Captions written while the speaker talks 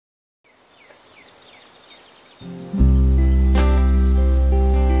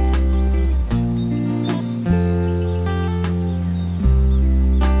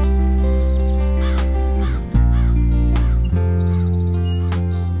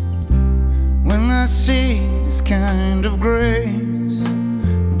I see this kind of grace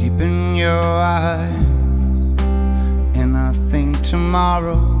deep in your eyes, and I think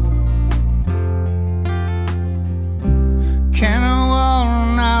tomorrow, can a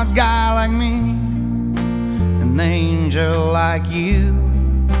worn-out guy like me, an angel like you,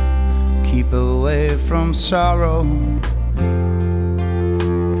 keep away from sorrow?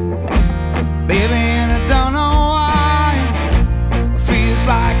 Baby, and I don't know why, it feels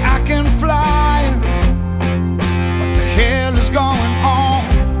like I can fly. What the hell is going on?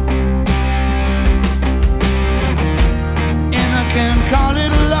 And I can't call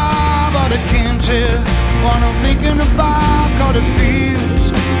it love, but I can't tell what I'm thinking about, 'cause it feels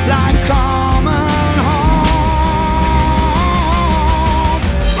like coming home.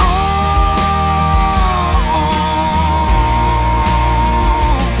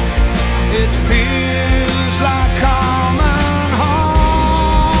 It feels like coming home.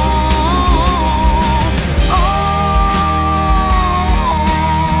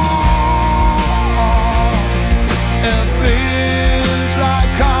 It feels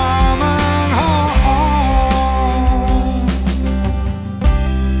like coming home.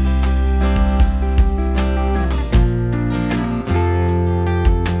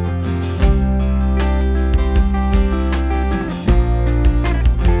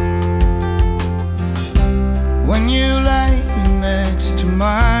 When you lay next to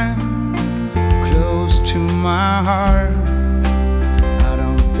mine, close to my heart, I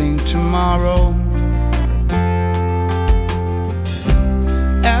don't think tomorrow.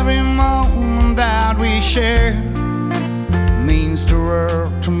 Every moment that we share means the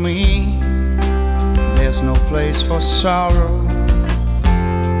world to me. There's no place for sorrow.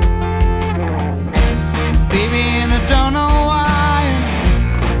 Baby, and I don't know why,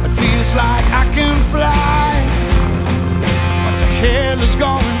 it feels like I can fly. What the hell is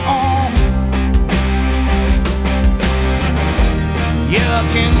going on? Yeah, I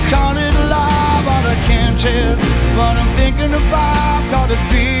can call it love, but I can't tell what I'm thinking about, 'cause it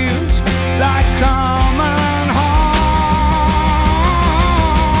feels like coming home.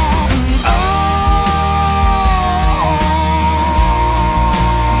 Oh,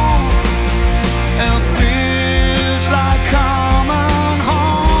 it feels like coming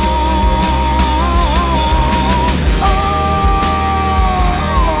home. Oh,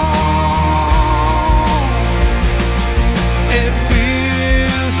 it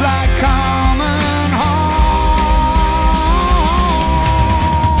feels like coming home.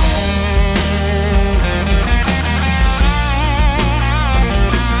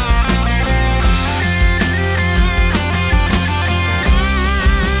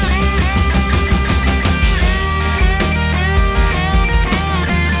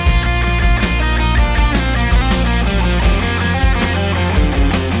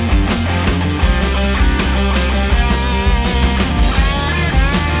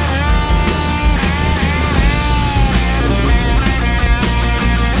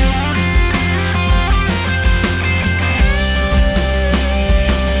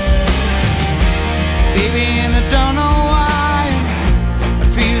 Baby, and I don't know why, it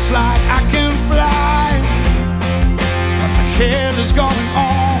feels like I can fly. What the hell is going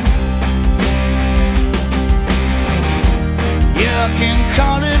on? Yeah, I can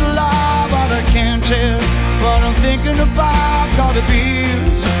call it love, but I can't tell what I'm thinking about, 'cause it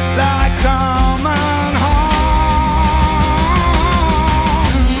feels like coming home.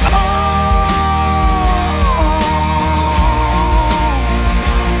 Oh,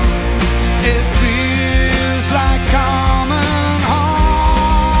 it feels like coming home.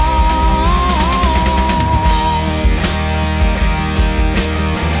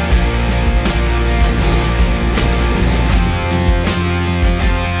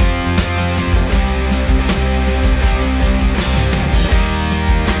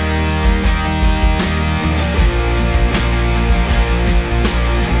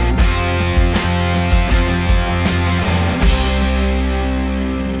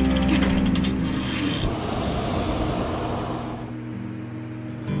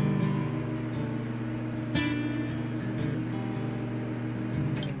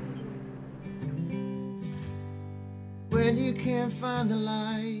 When you can't find the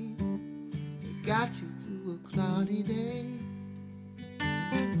light, it got you through a cloudy day.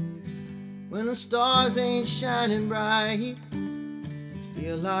 When the stars ain't shining bright, you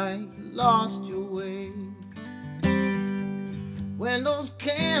feel like you lost your way. When those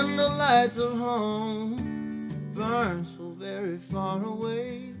candle lights of home burn so very far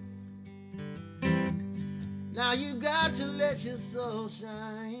away, now you got to let your soul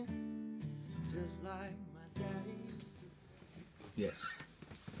shine, just like my daddy used to say. Yes,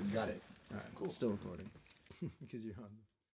 we got it. All right, Cool. Still recording because you're on.